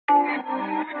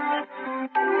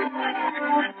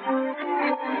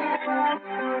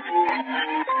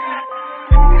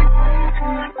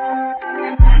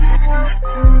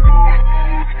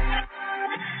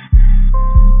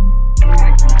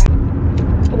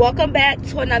welcome back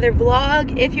to another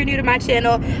vlog. If you're new to my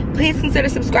channel, please consider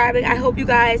subscribing. I hope you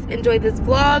guys enjoyed this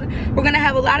vlog. We're gonna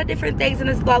have a lot of different things in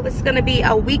this vlog. This is gonna be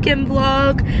a weekend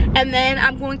vlog, and then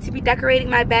I'm going to be decorating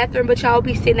my bathroom, but y'all will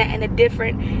be seeing that in a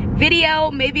different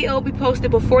video. Maybe it'll be posted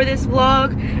before this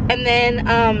vlog, and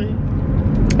then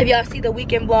if y'all see the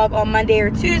weekend vlog on Monday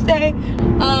or Tuesday.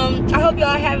 I hope y'all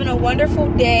are having a wonderful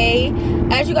day.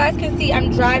 As you guys can see,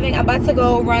 I'm driving. I'm about to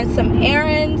go run some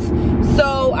errands.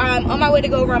 So I'm on my way to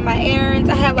go run my errands.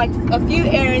 I have like a few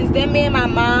errands. Then me and my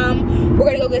mom, we're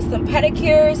gonna go get some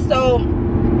pedicures. So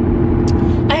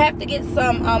I have to get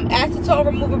some acetone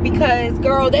remover because,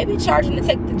 girl, they be charging to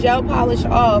take the gel polish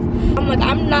off. I'm like,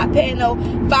 I'm not paying no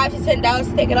 $5 to $10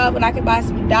 to take it off when I can buy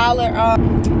some dollar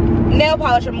nail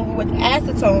polish remover with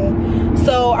acetone.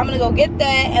 So I'm gonna go get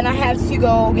that, and I have to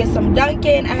go get some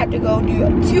Dunkin'. I have to go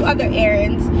do 2 other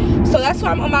errands. So that's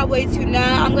what I'm on my way to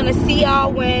now. I'm gonna see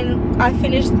y'all when I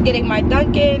finish getting my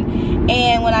Dunkin'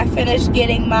 and when I finish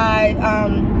getting my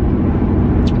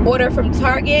order from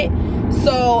Target.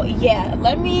 So yeah,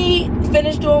 let me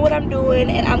finish doing what I'm doing,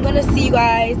 and I'm gonna see you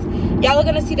guys. Y'all are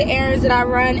gonna see the errands that I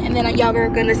run, and then y'all are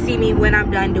gonna see me when I'm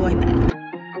done doing that.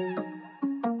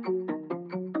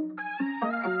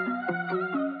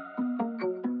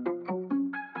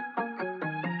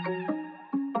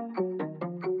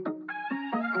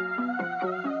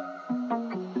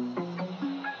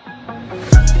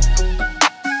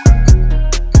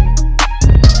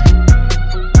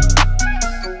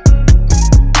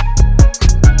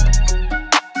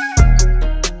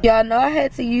 Y'all know I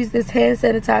had to use this hand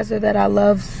sanitizer that I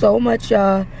love so much,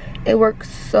 y'all. It works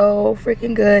so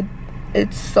freaking good.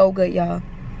 It's so good, y'all.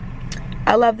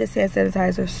 I love this hand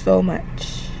sanitizer so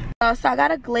much. So I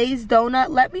got a glazed donut.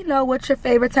 Let me know what's your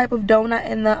favorite type of donut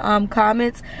in the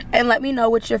comments, and let me know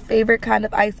what's your favorite kind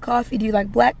of iced coffee. Do you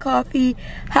like black coffee,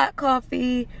 hot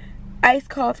coffee, iced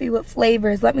coffee, with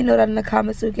flavors? Let me know that in the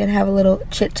comments so we can have a little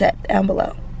chit chat down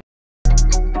below.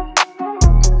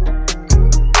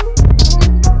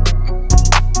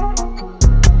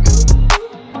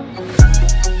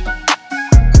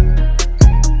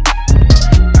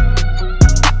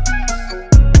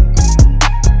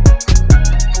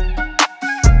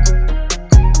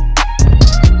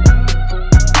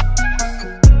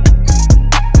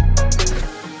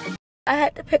 I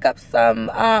had to pick up some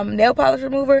nail polish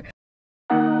remover.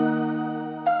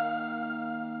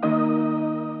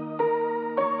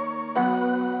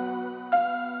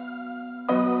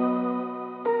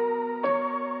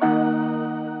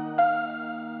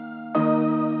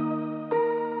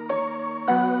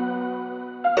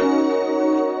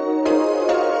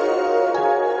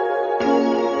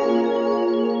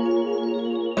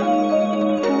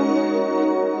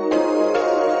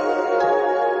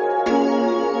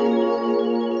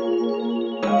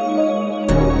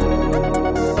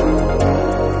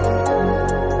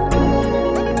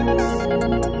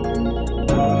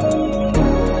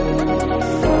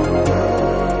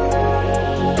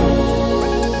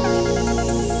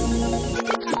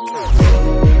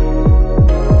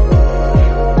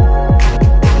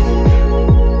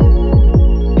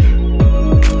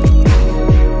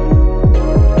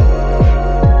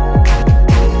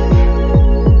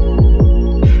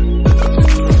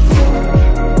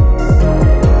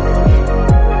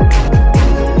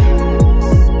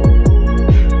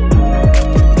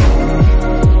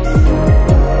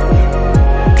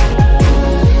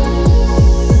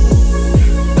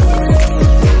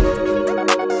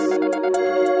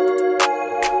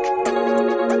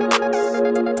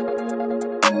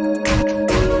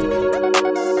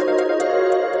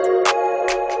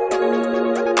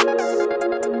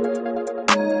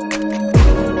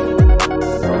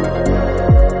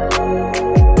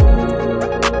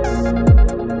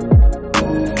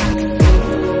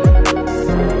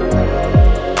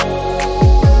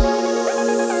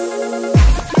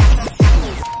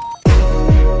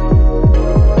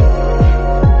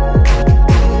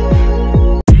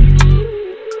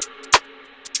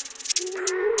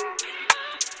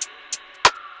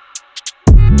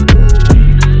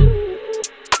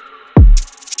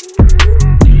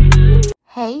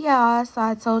 Hey y'all, so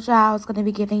I told y'all I was going to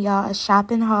be giving y'all a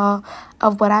shopping haul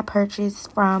of what I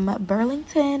purchased from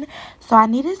Burlington. So I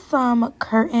needed some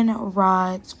curtain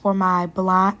rods for my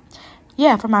blinds,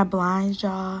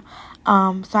 y'all.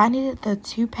 So I needed the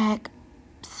 2-pack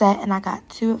set, and I got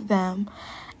 2 of them.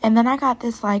 And then I got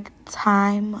this like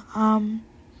time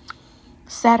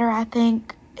setter, I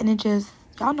think, and it just,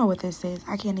 y'all know what this is.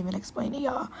 I can't even explain it,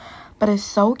 y'all. But it's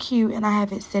so cute, and I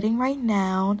have it sitting right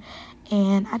now.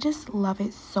 And I just love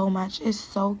it so much. It's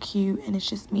so cute, and it's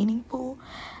just meaningful.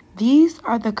 these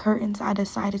are the curtains I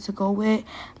decided to go with.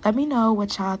 Let me know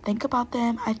what y'all think about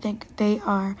them. I think they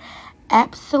are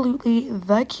absolutely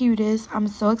the cutest. I'm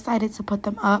so excited to put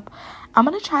them up. I'm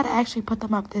gonna try to actually put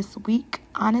them up this week,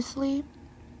 honestly.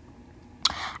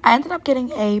 I ended up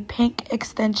getting a pink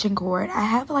extension cord. I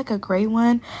have like a gray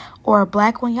one or a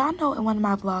black one. Y'all know in one of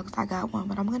my vlogs I got one,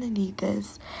 but I'm gonna need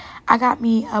this. I got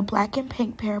me a black and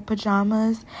pink pair of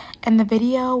pajamas. In the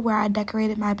video where I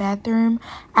decorated my bathroom,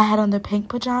 I had on the pink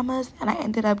pajamas, and I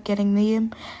ended up getting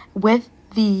them with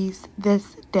these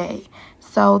this day.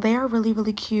 So they are really,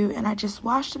 really cute, and I just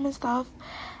washed them and stuff.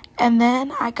 And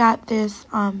then I got this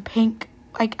pink,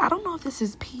 like, I don't know if this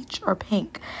is peach or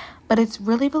pink, but it's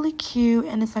really, really cute,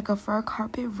 and it's like a fur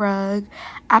carpet rug.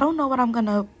 I don't know where I'm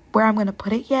gonna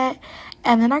put it yet.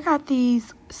 And then I got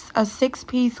these a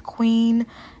 6-piece queen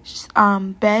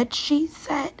bed sheet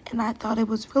set, and I thought it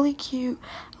was really cute.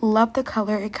 Love the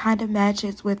color. It kind of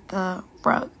matches with the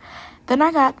rug. Then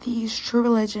I got these True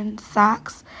Religion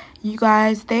socks. You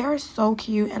guys, they are so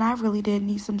cute, and I really did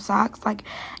need some socks. Like,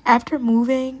 after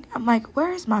moving, I'm like,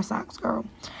 where is my socks, girl?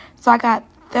 So I got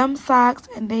them socks,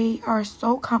 and they are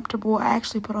so comfortable. I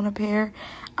actually put on a pair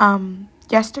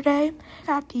yesterday. I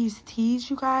got these tees,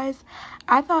 you guys.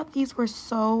 I thought these were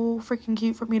so freaking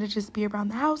cute for me to just be around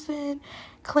the house in.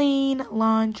 Clean,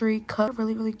 laundry, cook.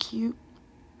 Really, really cute,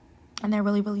 and they're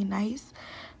really, really nice.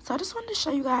 So I just wanted to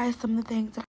show you guys some of the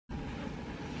things that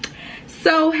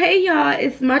So hey y'all,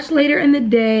 it's much later in the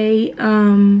day.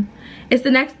 It's the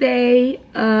next day.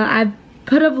 I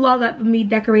put a vlog up of me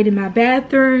decorating my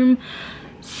bathroom,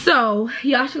 so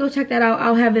y'all should go check that out.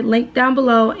 I'll have it linked down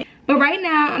below. But right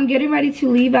now I'm getting ready to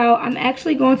leave out. I'm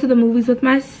actually going to the movies with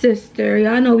my sister.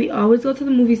 Y'all know we always go to the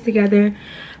movies together,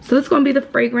 so it's gonna be the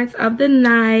fragrance of the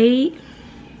night.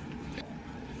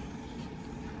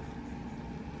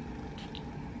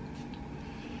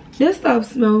 This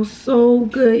stuff smells so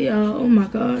good, y'all. Oh my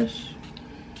gosh.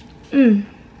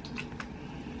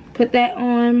 Put that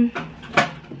on.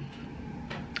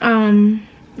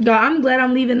 Girl, I'm glad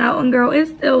I'm leaving out, and girl,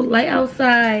 it's still light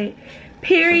outside.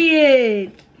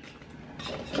 Period.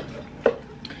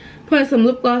 Putting some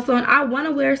lip gloss on. I want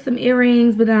to wear some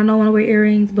earrings, but then I don't want to wear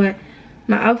earrings. But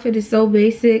my outfit is so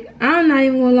basic. I'm not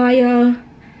even gonna lie, y'all.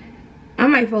 I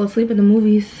might fall asleep in the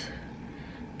movies.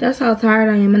 That's how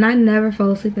tired I am, and I never fall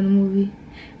asleep in a movie.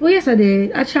 Well, yes, I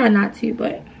did. I tried not to,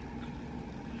 but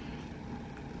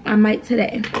I might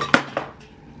today.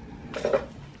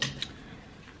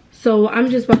 So I'm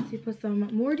just about to put some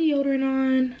more deodorant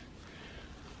on.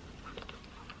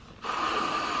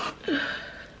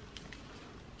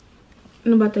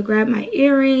 I'm about to grab my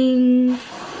earrings.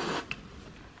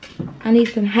 I need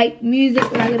some hype music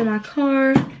when I get in my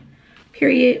car.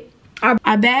 Period.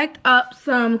 I bagged up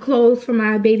some clothes for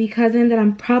my baby cousin that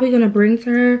I'm probably going to bring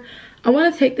to her. I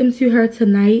want to take them to her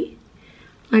tonight.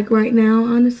 Like right now,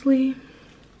 honestly.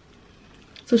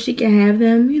 So she can have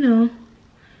them, you know.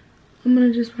 I'm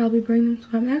going to just probably bring them.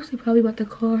 So I'm actually probably about to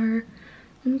call her.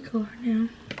 Let me call her now.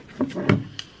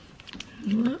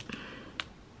 What?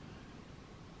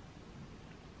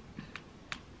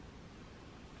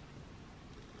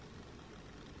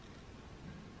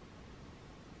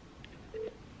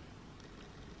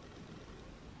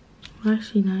 Why is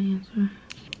she not answering?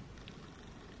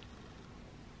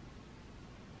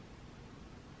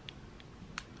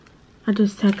 I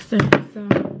just texted her, so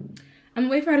I'm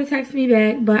waiting for her to text me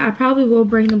back, but I probably will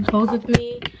bring them clothes with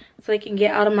me so I can get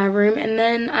out of my room. And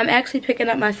then I'm actually picking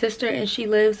up my sister, and she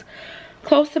lives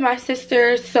close to my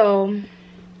sister, so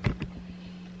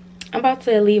I'm about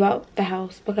to leave out the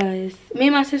house because me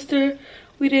and my sister,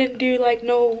 we didn't do like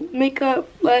no makeup,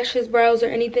 lashes, brows, or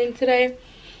anything today.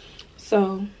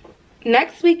 So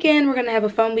next weekend we're gonna have a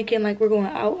fun weekend, like we're going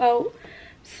out.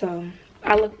 So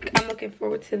I'm looking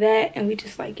forward to that, and we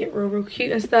just like get real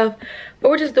cute and stuff. But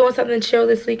we're just doing something chill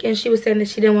this weekend. She was saying that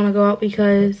she didn't want to go out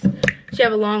because she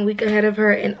have a long week ahead of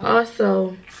her, and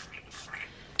also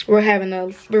we're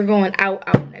going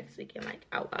out next weekend, like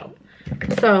out.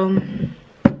 So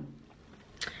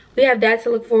we have that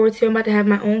to look forward to. I'm about to have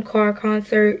my own car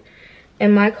concert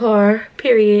in my car,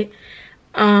 period.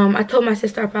 I told my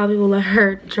sister I probably will let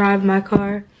her drive my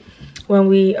car when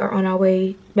we are on our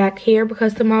way back here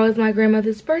because tomorrow is my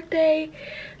grandmother's birthday.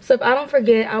 So if I don't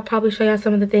forget, I'll probably show y'all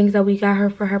some of the things that we got her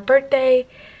for her birthday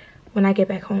when I get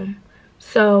back home.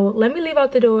 So let me leave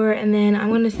out the door, and then I'm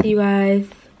going to see you guys.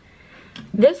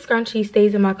 This scrunchie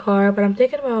stays in my car, but I'm going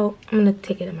to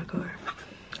take it in my car.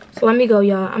 So let me go,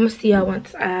 y'all. I'm going to see y'all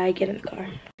once I get in the car.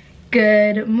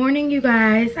 Good morning, you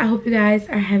guys. I hope you guys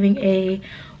are having a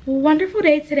wonderful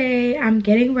day today. I'm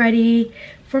getting ready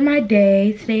for my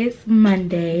day. Today is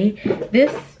Monday.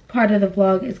 This part of the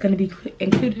vlog is going to be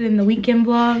included in the weekend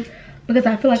vlog, because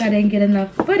I feel like I didn't get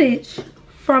enough footage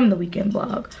from the weekend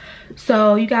vlog.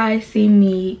 So you guys see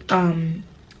me, I'm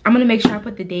going to make sure I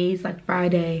put the days like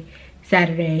Friday,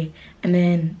 Saturday, and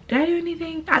then, did I do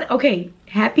anything? Okay,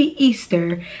 happy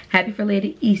Easter. Happy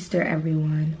belated Easter,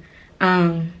 everyone.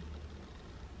 I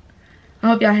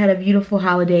hope y'all had a beautiful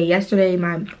holiday. Yesterday,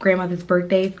 my grandmother's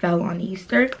birthday fell on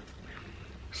Easter.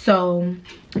 So,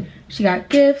 she got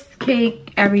gifts,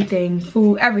 cake, everything,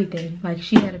 food, everything. Like,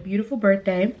 she had a beautiful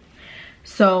birthday.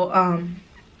 So,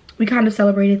 we kind of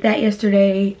celebrated that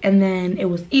yesterday. And then it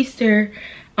was Easter.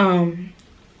 So,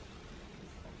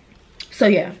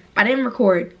 yeah. I didn't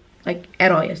record, like,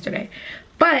 at all yesterday.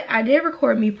 But I did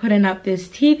record me putting up this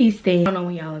TV stand. I don't know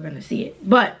when y'all are going to see it.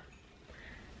 But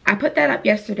I put that up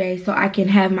yesterday so I can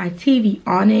have my TV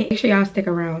on it. Make sure y'all stick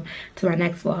around to my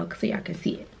next vlog so y'all can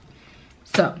see it.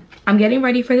 So, I'm getting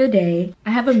ready for the day.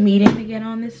 I have a meeting to get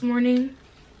on this morning.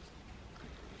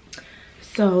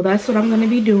 So, that's what I'm going to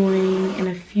be doing in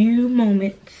a few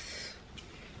moments.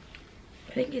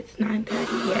 I think it's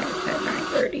 9:30. Yeah, it's at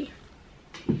 9:30.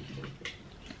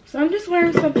 So, I'm just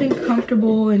wearing something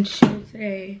comfortable and chill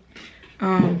today.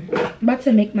 I'm about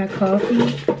to make my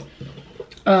coffee.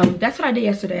 That's what I did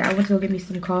yesterday. I went to go get me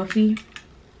some coffee.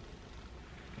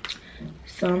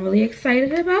 So, I'm really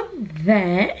excited about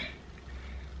that.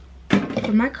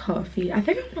 For my coffee, I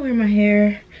think I'm gonna wear my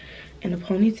hair in a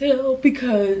ponytail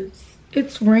because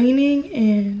it's raining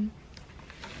and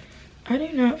I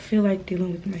do not feel like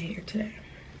dealing with my hair today.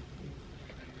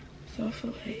 So I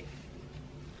feel like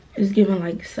it's giving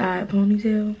like side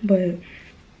ponytail, but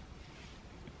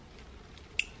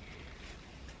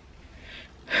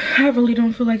I really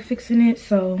don't feel like fixing it,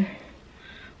 so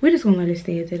we're just gonna let it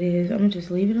stay as it is. I'm gonna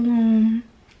just leave it alone.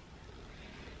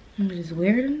 I'm gonna just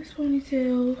wear it in this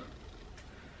ponytail.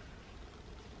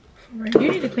 Right.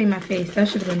 You need to clean my face. That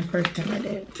should have been the first thing I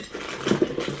did.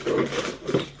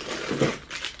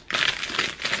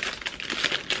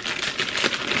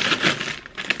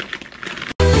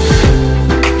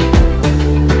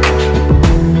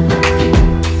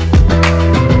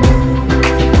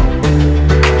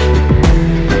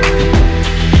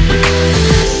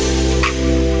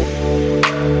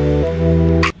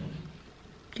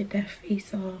 Get that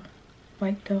face all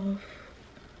wiped off.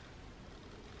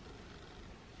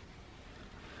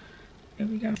 There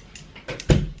we go.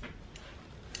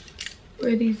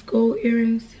 Wear these gold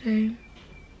earrings today.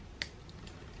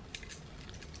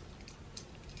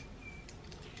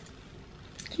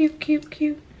 Cute, cute,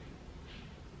 cute.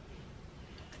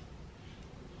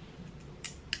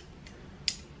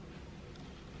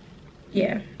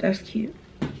 Yeah, that's cute.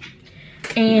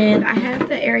 And I have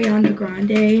the Ariana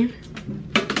Grande.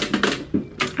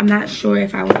 I'm not sure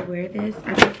if I want to wear this.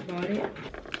 I just bought it.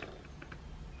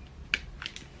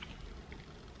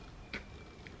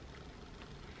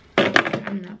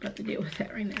 I'm not about to deal with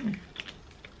that right now.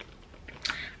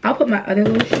 I'll put my other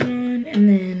lotion on and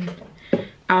then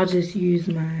I'll just use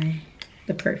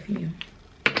the perfume.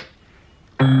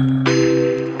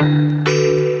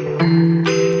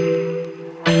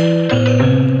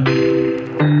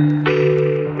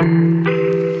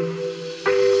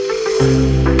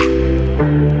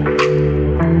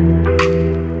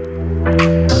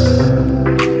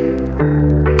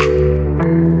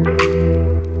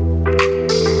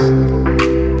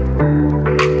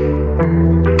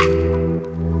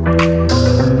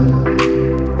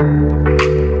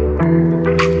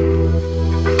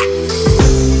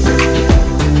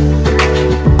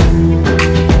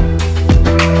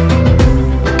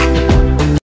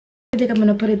 I'm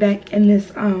gonna put it back in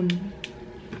this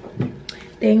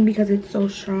thing because it's so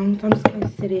strong. So I'm just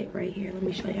gonna sit it right here. Let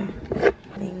me show y'all.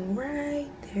 Thing right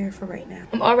there for right now.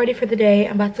 I'm all ready for the day.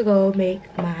 I'm about to go make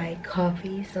my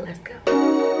coffee. So let's go.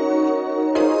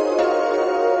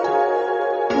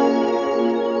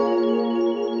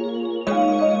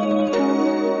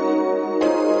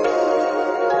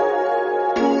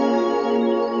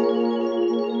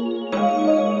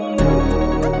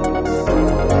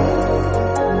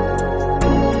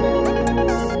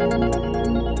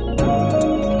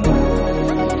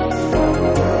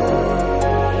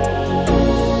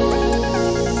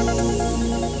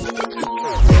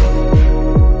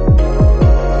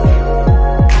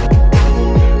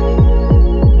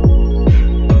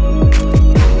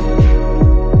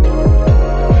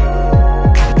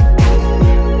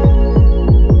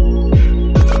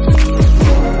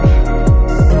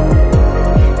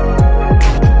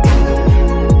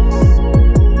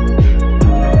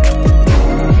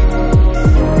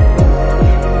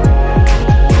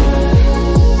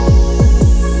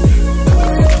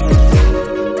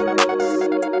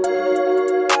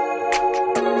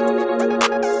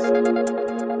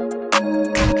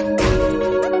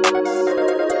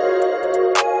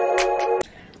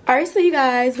 Alright, so you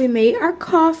guys, we made our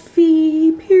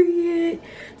coffee, period.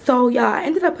 So y'all, I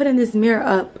ended up putting this mirror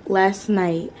up last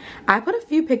night. I put a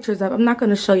few pictures up. I'm not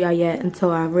going to show y'all yet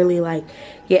until I really like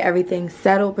get everything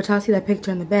settled. But y'all see that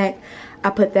picture in the back? I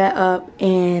put that up,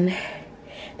 and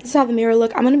this is how the mirror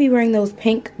look. I'm going to be wearing those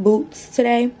pink boots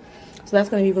today. So that's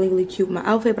going to be really, really cute with my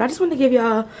outfit. But I just wanted to give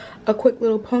y'all a quick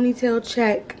little ponytail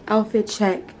check, outfit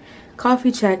check,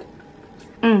 coffee check.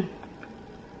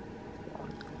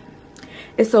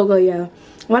 It's so good, y'all.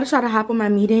 I'm about to try to hop on my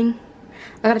meeting.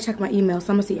 I gotta check my email,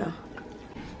 so I'm gonna see y'all.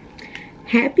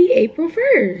 Happy April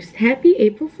 1st. Happy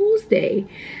April Fool's Day.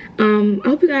 I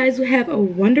hope you guys will have a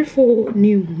wonderful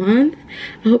new month.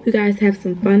 I hope you guys have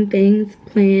some fun things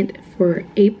planned for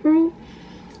April.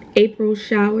 April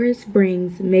showers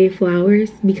brings May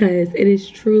flowers, because it is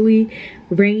truly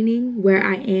raining where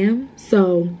I am.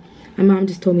 So my mom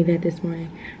just told me that this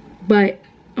morning. But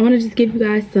I want to just give you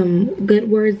guys some good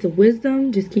words of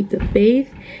wisdom. Just keep the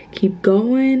faith, keep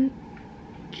going,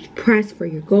 press for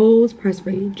your goals, press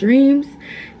for your dreams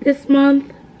this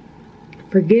month.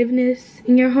 Forgiveness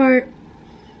in your heart,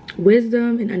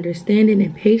 wisdom and understanding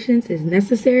and patience is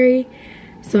necessary.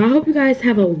 So I hope you guys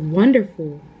have a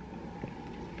wonderful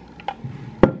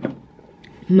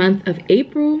month of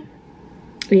April,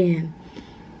 and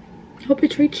hope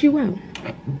it treats you well.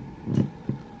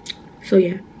 So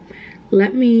yeah,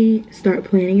 let me start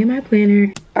planning in my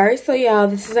planner. Alright, so y'all,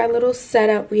 this is our little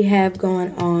setup we have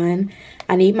going on.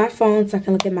 I need my phone so I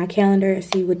can look at my calendar and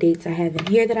see what dates I have in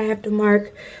here that I have to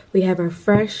mark. We have our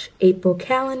fresh April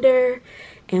calendar,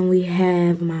 and we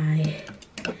have my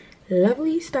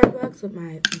lovely Starbucks with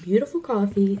my beautiful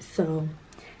coffee. So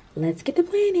let's get to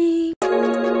planning.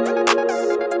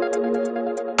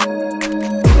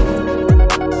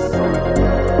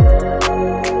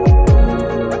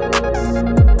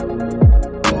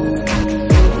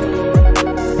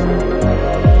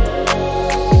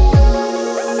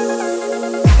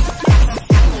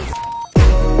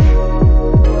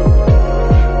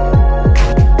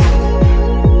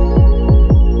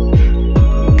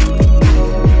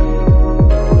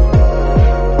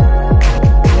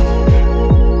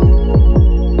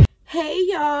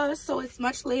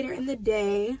 Much later in the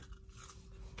day.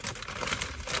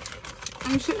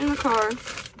 I'm sitting in the car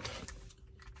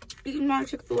eating my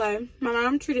Chick-fil-A. My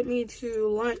mom treated me to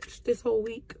lunch this whole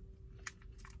week,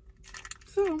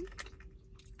 so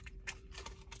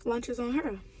lunch is on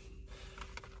her.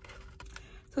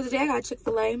 So today I got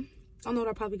Chick-fil-A. I don't know what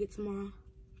I'll probably get tomorrow.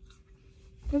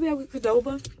 Maybe I'll get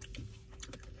Qdoba,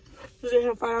 because they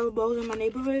have $5 bowls in my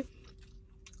neighborhood.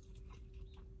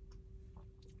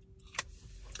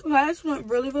 Last went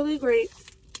really, really great.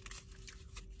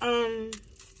 I've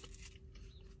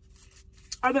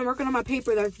been working on my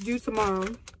paper that's due tomorrow.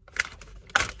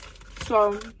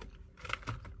 So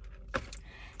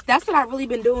that's what I've really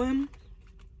been doing.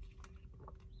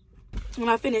 When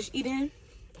I finish eating,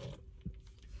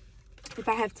 if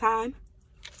I have time,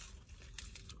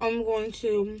 I'm going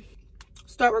to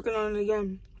start working on it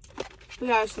again. We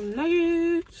got some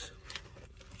nuggets.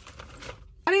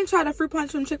 I didn't try the fruit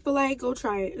punch from Chick-fil-A. Go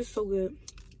try it. It's so good.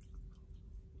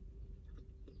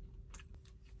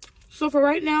 So for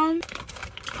right now, I'm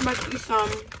about to eat some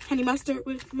honey mustard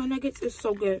with my nuggets. It's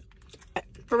so good.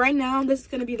 For right now, this is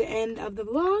going to be the end of the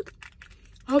vlog.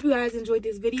 I hope you guys enjoyed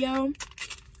this video.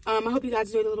 I hope you guys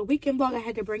enjoyed the little weekend vlog. I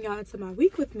had to bring y'all into my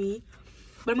week with me.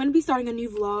 But I'm going to be starting a new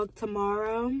vlog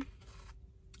tomorrow.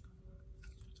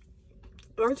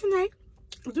 Or tonight.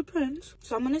 It depends.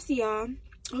 So I'm going to see y'all.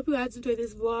 I hope you guys enjoyed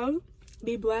this vlog.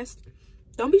 Be blessed.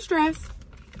 Don't be stressed.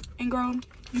 And girl,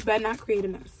 you better not create a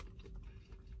mess.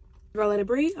 Girl, let it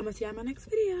breathe. I'm going to see you in my next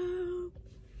video.